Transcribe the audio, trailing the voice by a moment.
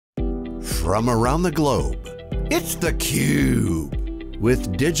from around the globe. It's theCUBE,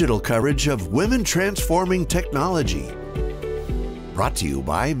 with digital coverage of Women Transforming Technology. Brought to you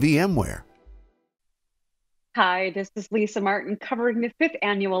by VMware. Hi, this is Lisa Martin covering the 5th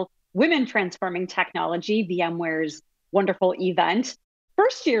annual Women Transforming Technology, VMware's wonderful event.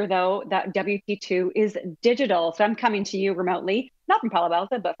 First year, though, that WT2 is digital. So I'm coming to you remotely, not from Palo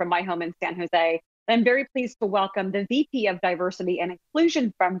Alto, but from my home in San Jose. I'm very pleased to welcome the VP of Diversity and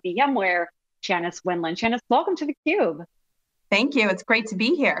Inclusion from VMware, Shanis Windland. Shanis, welcome to theCUBE. Thank you, it's great to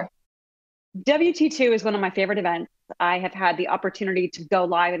be here. WT2 is one of my favorite events. I have had the opportunity to go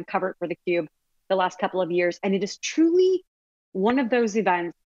live and cover it for theCUBE the last couple of years. And it is truly one of those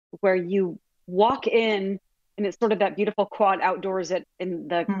events where you walk in and it's sort of that beautiful quad outdoors in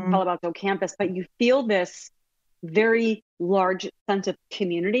the Palo Alto campus, but you feel this very large sense of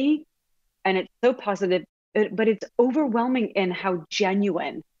community. And it's so positive, but it's overwhelming in how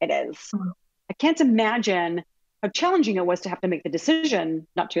genuine it is. I can't imagine how challenging it was to have to make the decision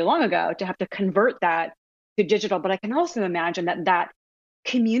not too long ago to have to convert that to digital. But I can also imagine that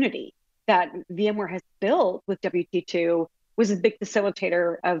community that VMware has built with WT2 was a big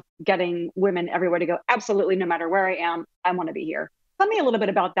facilitator of getting women everywhere to go, absolutely, no matter where I am, I want to be here. Tell me a little bit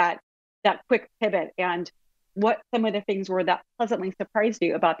about that quick pivot and what some of the things were that pleasantly surprised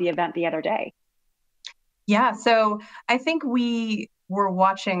you about the event the other day. Yeah, so I think we were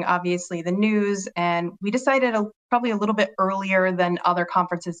watching, obviously, the news, and we decided probably a little bit earlier than other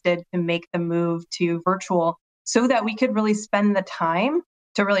conferences did to make the move to virtual so that we could really spend the time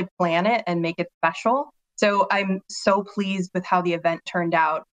to really plan it and make it special. So I'm so pleased with how the event turned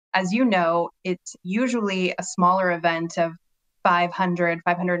out. As you know, it's usually a smaller event of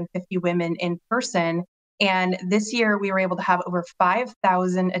 550 women in person. And this year we were able to have over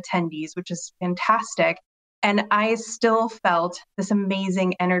 5,000 attendees, which is fantastic. And I still felt this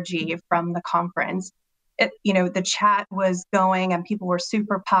amazing energy from the conference. The chat was going and people were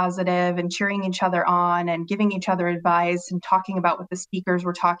super positive and cheering each other on and giving each other advice and talking about what the speakers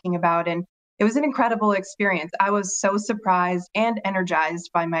were talking about. And it was an incredible experience. I was so surprised and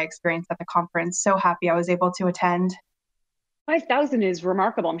energized by my experience at the conference. So happy I was able to attend. 5,000 is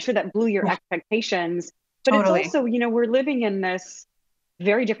remarkable. I'm sure that blew your expectations. But Totally. It's also, we're living in this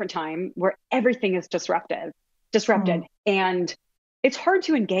very different time where everything is disrupted. And it's hard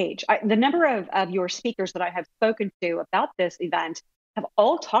to engage. The number of your speakers that I have spoken to about this event have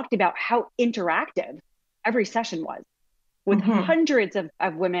all talked about how interactive every session was, with hundreds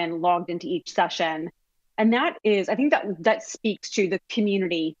of women logged into each session. And I think that speaks to the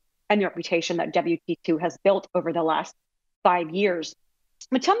community and the reputation that WT2 has built over the last 5 years.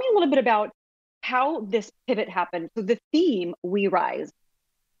 But tell me a little bit about how this pivot happened. So the theme, We Rise,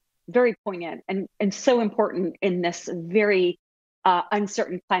 very poignant and so important in this very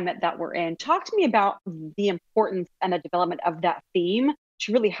uncertain climate that we're in. Talk to me about the importance and the development of that theme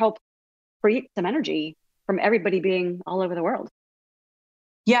to really help create some energy from everybody being all over the world.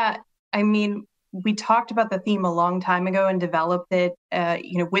 Yeah, I mean, we talked about the theme a long time ago and developed it,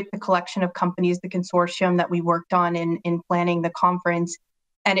 with the collection of companies, the consortium that we worked on in planning the conference.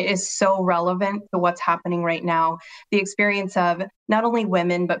 And it is so relevant to what's happening right now. The experience of not only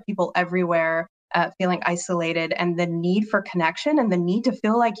women, but people everywhere feeling isolated, and the need for connection and the need to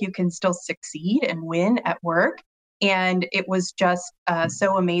feel like you can still succeed and win at work. And it was just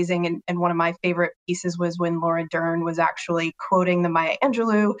so amazing. And one of my favorite pieces was when Laura Dern was actually quoting the Maya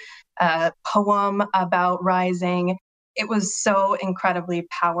Angelou poem about rising. It was so incredibly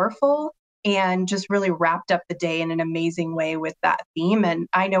powerful and just really wrapped up the day in an amazing way with that theme. And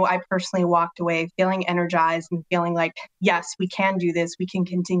I know I personally walked away feeling energized and feeling like, yes, we can do this. We can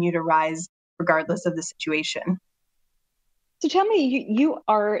continue to rise regardless of the situation. So tell me, you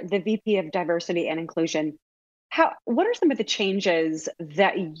are the VP of Diversity and Inclusion. What are some of the changes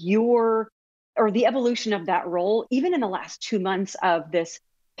that or the evolution of that role, even in the last 2 months of this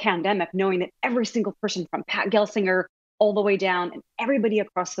pandemic, knowing that every single person from Pat Gelsinger all the way down and everybody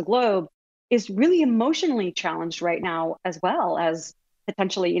across the globe is really emotionally challenged right now, as well as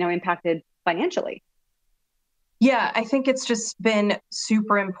potentially, impacted financially? Yeah, I think it's just been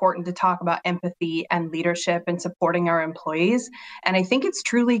super important to talk about empathy and leadership and supporting our employees. And I think it's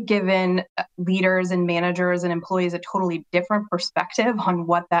truly given leaders and managers and employees a totally different perspective on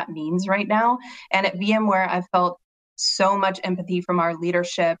what that means right now. And at VMware, I've felt so much empathy from our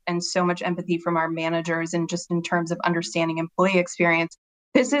leadership and so much empathy from our managers, and just in terms of understanding employee experience.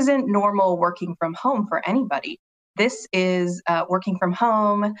 This isn't normal working from home for anybody. This is working from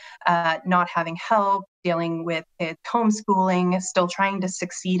home, not having help, dealing with homeschooling, still trying to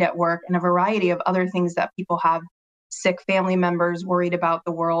succeed at work, and a variety of other things that people have sick family members, worried about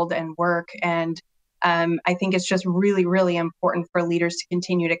the world and work. And I think it's just really, really important for leaders to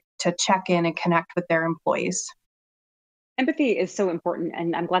continue to check in and connect with their employees. Empathy is so important,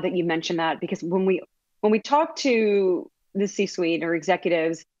 and I'm glad that you mentioned that, because when we talk to the C-suite or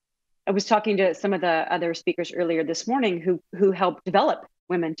executives, I was talking to some of the other speakers earlier this morning who helped develop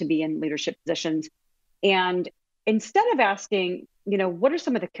women to be in leadership positions. And instead of asking, what are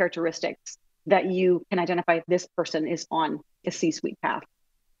some of the characteristics that you can identify if this person is on a C-suite path,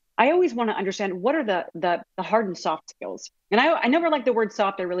 I always want to understand what are the hard and soft skills. And I never like the word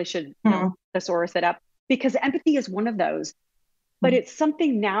soft. I really should thesaurus it up, because empathy is one of those. But it's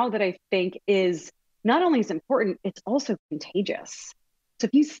something now that I think is not only is important, it's also contagious. So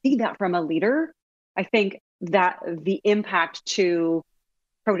if you see that from a leader, I think that the impact to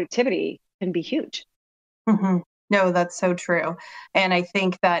productivity can be huge. No, that's so true. And I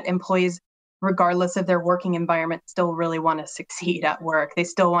think that employees, regardless of their working environment, still really want to succeed at work. They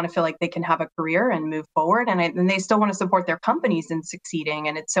still want to feel like they can have a career and move forward. And they still want to support their companies in succeeding.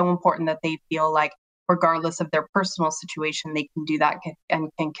 And it's so important that they feel like, regardless of their personal situation, they can do that and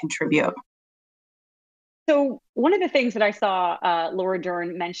can contribute. So one of the things that I saw Laura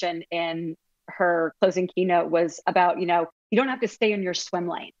Dern mention in her closing keynote was about, you don't have to stay in your swim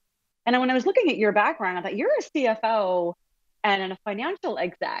lane. And when I was looking at your background, I thought, you're a CFO and a financial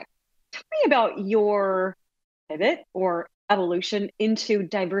exec. Tell me about your pivot or evolution into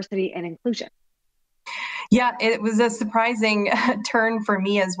diversity and inclusion. Yeah, it was a surprising turn for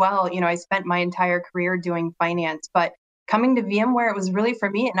me as well. I spent my entire career doing finance, but coming to VMware, it was really for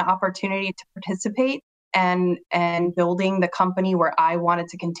me an opportunity to participate and building the company where I wanted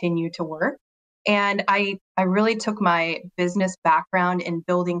to continue to work. And I really took my business background in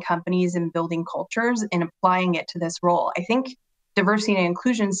building companies and building cultures and applying it to this role. I think diversity and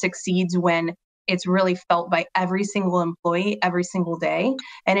inclusion succeeds when it's really felt by every single employee every single day.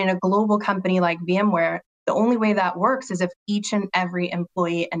 And in a global company like VMware, the only way that works is if each and every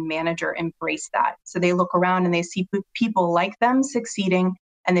employee and manager embrace that. So they look around and they see people like them succeeding,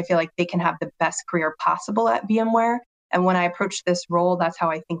 and they feel like they can have the best career possible at VMware. And when I approach this role, that's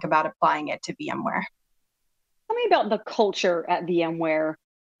how I think about applying it to VMware. Tell me about the culture at VMware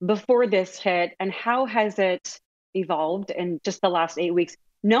before this hit, and how has it evolved in just the last 8 weeks,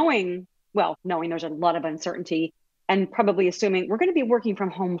 knowing there's a lot of uncertainty and probably assuming we're going to be working from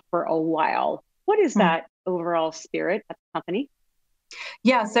home for a while. What is that overall spirit at the company?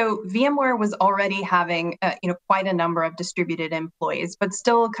 Yeah, so VMware was already having quite a number of distributed employees, but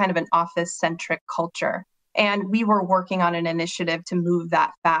still kind of an office-centric culture. And we were working on an initiative to move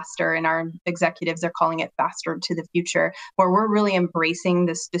that faster, and our executives are calling it Faster to the Future, where we're really embracing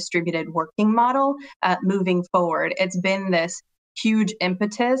this distributed working model moving forward. It's been this huge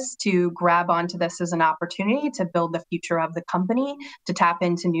impetus to grab onto this as an opportunity to build the future of the company, to tap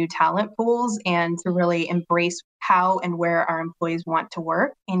into new talent pools, and to really embrace how and where our employees want to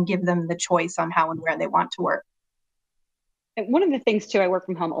work and give them the choice on how and where they want to work. And one of the things too, I work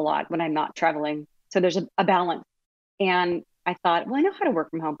from home a lot when I'm not traveling. So there's a balance. And I thought, well, I know how to work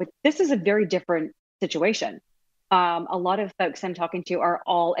from home, but this is a very different situation. A lot of folks I'm talking to are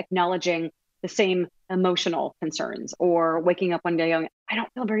all acknowledging the same emotional concerns, or waking up one day going, I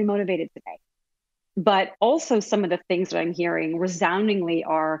don't feel very motivated today. But also some of the things that I'm hearing resoundingly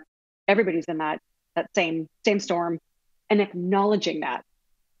are everybody's in that same storm, and acknowledging that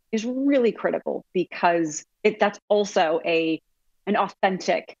is really critical, because that's also an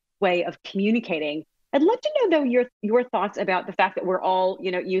authentic way of communicating. I'd love to know though your thoughts about the fact that we're all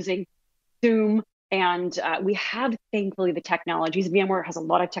using Zoom, and we have thankfully the technologies. VMware has a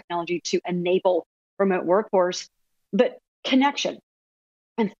lot of technology to enable remote workforce, but connection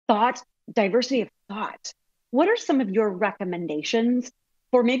and thought, diversity of thought. What are some of your recommendations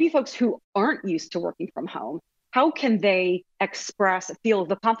for maybe folks who aren't used to working from home? How can they feel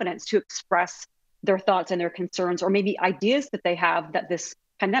the confidence to express their thoughts and their concerns, or maybe ideas that they have that this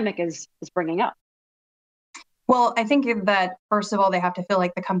pandemic is bringing up? Well, I think that first of all, they have to feel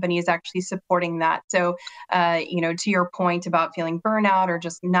like the company is actually supporting that. So, to your point about feeling burnout or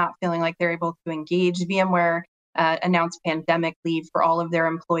just not feeling like they're able to engage, VMware announced pandemic leave for all of their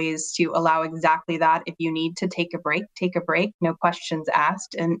employees to allow exactly that. If you need to take a break, no questions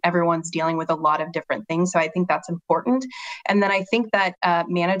asked. And everyone's dealing with a lot of different things. So I think that's important. And then I think that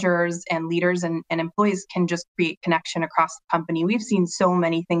managers and leaders and employees can just create connection across the company. We've seen so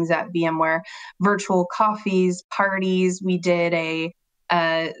many things at VMware, virtual coffees, parties. We did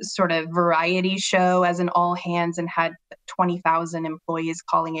a sort of variety show as an all hands and had 20,000 employees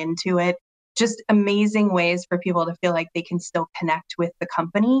calling into it. Just amazing ways for people to feel like they can still connect with the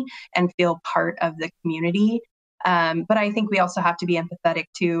company and feel part of the community. But I think we also have to be empathetic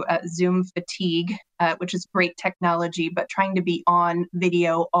to Zoom fatigue, which is great technology, but trying to be on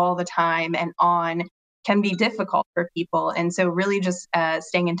video all the time and on can be difficult for people. And so really just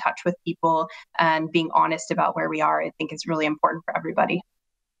staying in touch with people and being honest about where we are, I think is really important for everybody.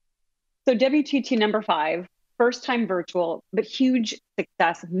 So WTT number 5, first time virtual, but huge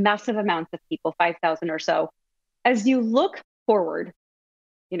success, massive amounts of people, 5,000 or so. As you look forward,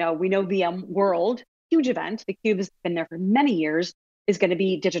 we know VMworld, huge event, theCUBE has been there for many years, is going to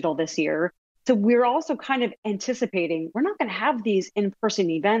be digital this year. So we're also kind of anticipating, we're not going to have these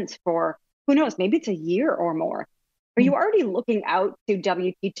in-person events for, who knows, maybe it's a year or more. Are you already looking out to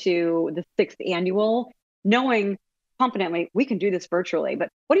WT2, the 6th annual, knowing confidently we can do this virtually? But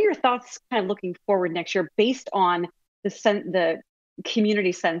what are your thoughts kind of looking forward next year based on the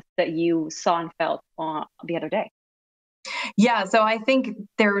community sense that you saw and felt the other day? Yeah, so I think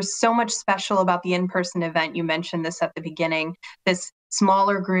there's so much special about the in-person event. You mentioned this at the beginning, this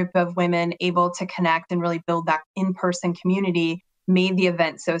smaller group of women able to connect and really build that in-person community made the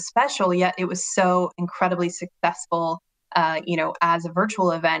event so special, yet it was so incredibly successful, as a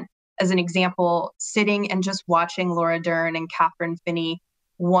virtual event. As an example, sitting and just watching Laura Dern and Catherine Finney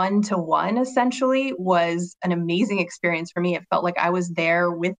one-to-one essentially was an amazing experience for me. It felt like I was there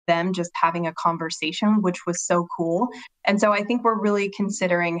with them just having a conversation, which was so cool. And so I think we're really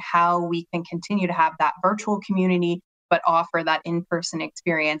considering how we can continue to have that virtual community, but offer that in-person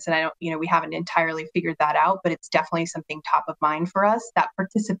experience. And we haven't entirely figured that out, but it's definitely something top of mind for us. That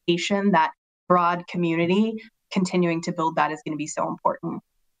participation, that broad community, continuing to build that is going to be so important.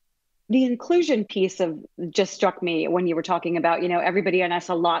 The inclusion piece just struck me when you were talking about, everybody, and I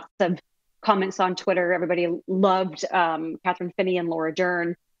saw lots of comments on Twitter. Everybody loved Catherine Finney and Laura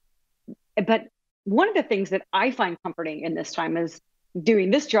Dern. But one of the things that I find comforting in this time is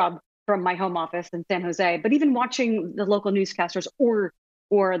doing this job from my home office in San Jose, but even watching the local newscasters or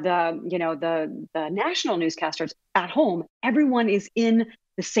the national newscasters at home, everyone is in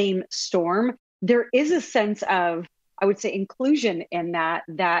the same storm. There is a sense of, I would say, inclusion in that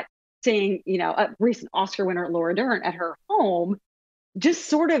seeing, a recent Oscar winner, Laura Dern, at her home, just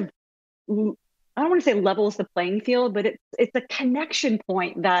sort of, I don't want to say levels the playing field, but it's a connection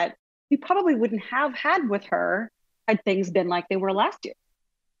point that we probably wouldn't have had with her had things been like they were last year.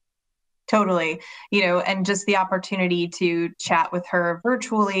 Totally, and just the opportunity to chat with her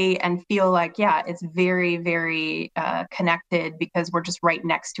virtually and feel like, yeah, it's very, very connected because we're just right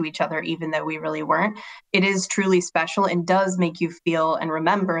next to each other, even though we really weren't. It is truly special and does make you feel and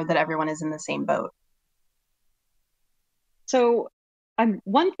remember that everyone is in the same boat. So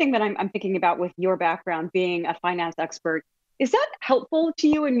one thing that I'm thinking about with your background, being a finance expert, is that helpful to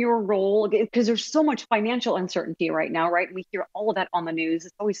you in your role? Because there's so much financial uncertainty right now, right? We hear all of that on the news.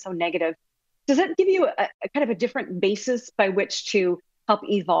 It's always so negative. Does that give you a kind of a different basis by which to help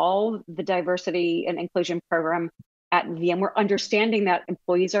evolve the diversity and inclusion program at VMware, understanding that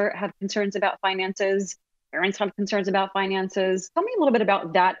employees have concerns about finances, parents have concerns about finances? Tell me a little bit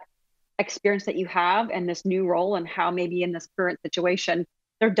about that experience that you have in this new role and how maybe in this current situation,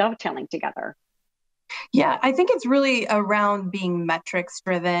 they're dovetailing together. Yeah, I think it's really around being metrics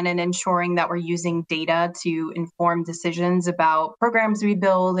driven and ensuring that we're using data to inform decisions about programs we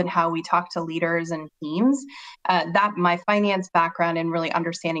build and how we talk to leaders and teams. That my finance background and really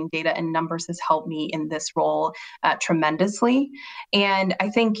understanding data and numbers has helped me in this role tremendously. And I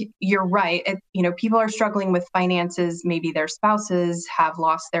think you're right. People are struggling with finances. Maybe their spouses have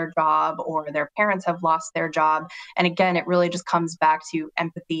lost their job or their parents have lost their job. And again, it really just comes back to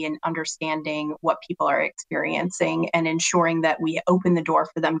empathy and understanding what people are experiencing and ensuring that we open the door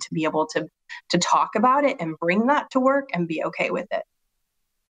for them to be able to talk about it and bring that to work and be okay with it.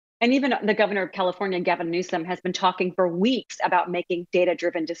 And even the governor of California, Gavin Newsom, has been talking for weeks about making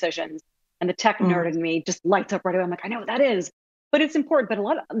data-driven decisions. And the tech nerd in me just lights up right away. I'm like, I know what that is. But it's important.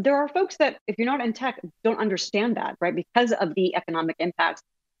 But there are folks that, if you're not in tech, don't understand that, right? Because of the economic impacts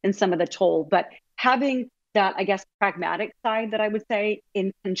and some of the toll. But having that, I guess, pragmatic side that I would say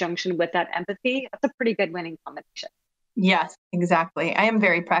in conjunction with that empathy, that's a pretty good winning combination. Yes, exactly. I am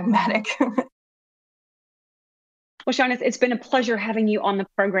very pragmatic. Well, Shanis, it's been a pleasure having you on the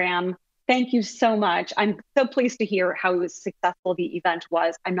program. Thank you so much. I'm so pleased to hear how successful the event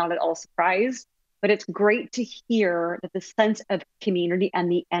was. I'm not at all surprised, but it's great to hear that the sense of community and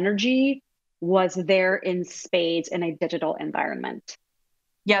the energy was there in spades in a digital environment.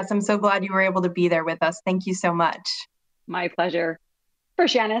 Yes, I'm so glad you were able to be there with us. Thank you so much. My pleasure. For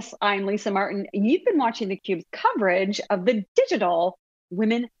Shanis, I'm Lisa Martin. You've been watching theCUBE's coverage of the digital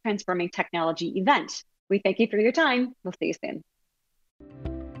Women Transforming Technology event. We thank you for your time. We'll see you soon.